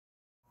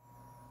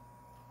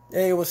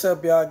Hey, what's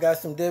up, y'all? Got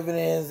some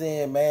dividends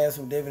in, man.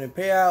 Some dividend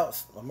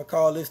payouts. I'm gonna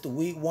call this the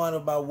week one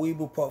of my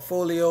Webull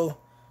portfolio.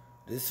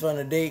 This is from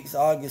the dates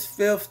August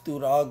 5th through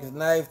the August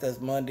 9th. That's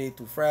Monday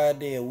through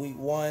Friday of week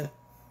one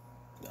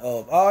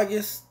of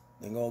August.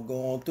 I'm gonna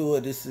go on through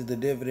it. This is the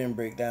dividend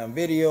breakdown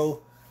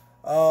video.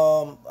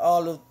 All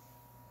of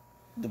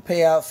the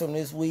payouts from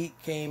this week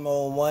came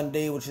on one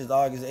day, which is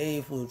August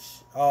 8th, which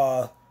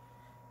are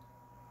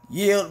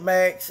Yield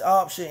Max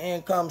Option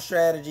Income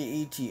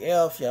Strategy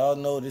ETF. Y'all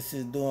know this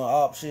is doing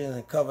options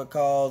and covered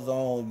calls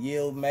on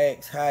Yield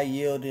Max high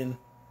yielding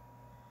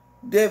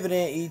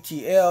dividend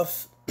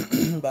ETFs.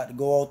 About to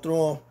go on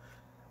through them.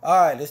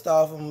 Alright, let's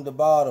start from the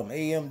bottom.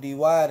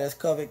 AMDY, that's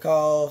covered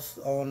calls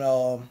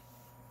on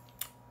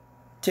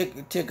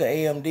ticker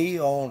AMD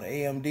on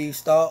AMD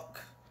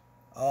stock.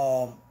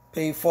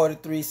 Paid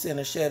 43 cents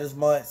a share this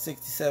month,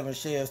 67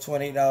 shares,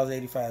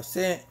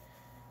 $28.85.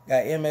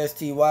 Got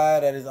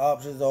MSTY, that is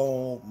options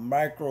on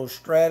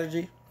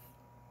MicroStrategy.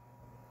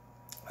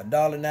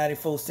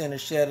 $1.94 a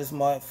share this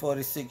month,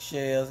 46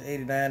 shares,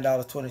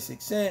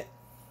 $89.26.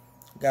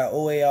 Got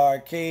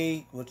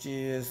OARK, which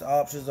is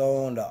options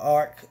on the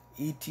ARK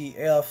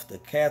ETF, the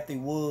Cathie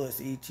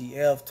Woods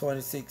ETF,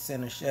 26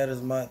 cents a share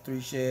this month,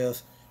 3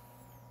 shares,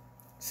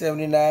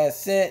 79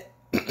 cents.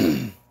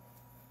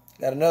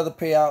 Got another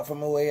payout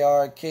from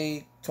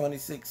OARK,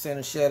 26 cents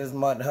a share this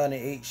month,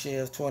 108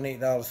 shares,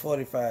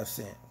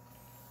 $28.45.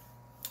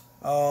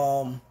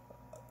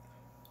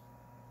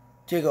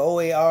 Ticker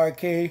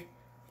OARK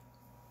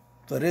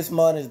for this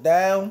month is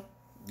down.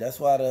 That's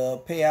why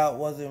the payout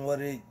wasn't what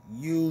it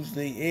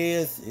usually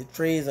is. It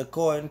trades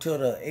according to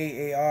the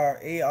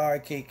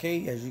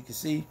ARKK, as you can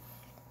see.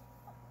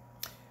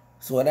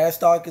 So when that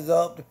stock is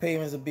up, the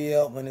payments will be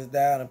up. When it's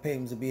down, the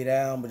payments will be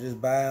down. But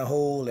just buy and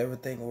hold,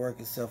 everything will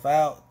work itself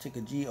out. Ticker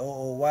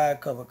GOOY,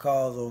 cover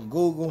calls on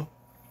Google.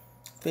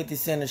 50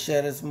 cents a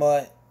share this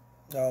month.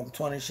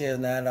 20 shares,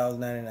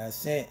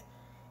 $9.99.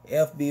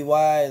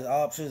 FBY is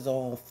options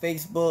on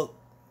Facebook,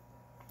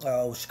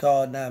 which is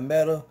called now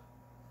Meta.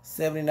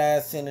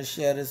 79 cents a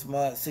share this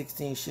month,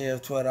 16 shares,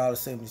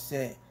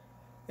 $12.70.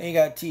 Then you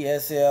got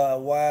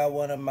TSLY,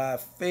 one of my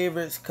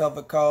favorites,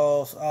 cover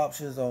calls,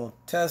 options on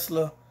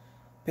Tesla.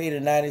 Paid a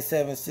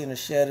 97 cents a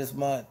share this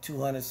month,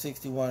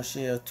 261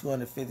 shares,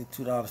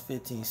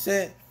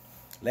 $252.15.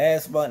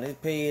 Last month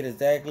it paid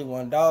exactly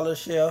 $1 a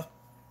share.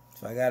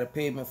 So I got a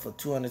payment for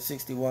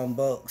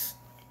 $261.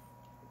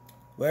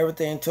 Well,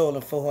 everything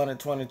totaling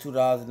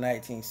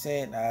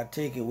 $422.19. I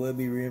take it we'll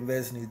be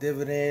reinvesting these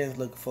dividends,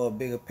 looking for a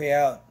bigger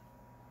payout.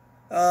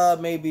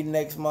 Maybe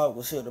next month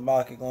we'll see what the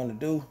market going to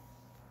do.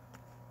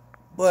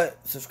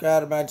 But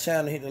subscribe to my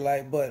channel, hit the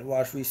like button,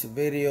 watch recent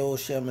videos,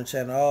 share my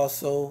channel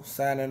also.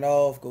 Signing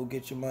off, go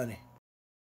get your money.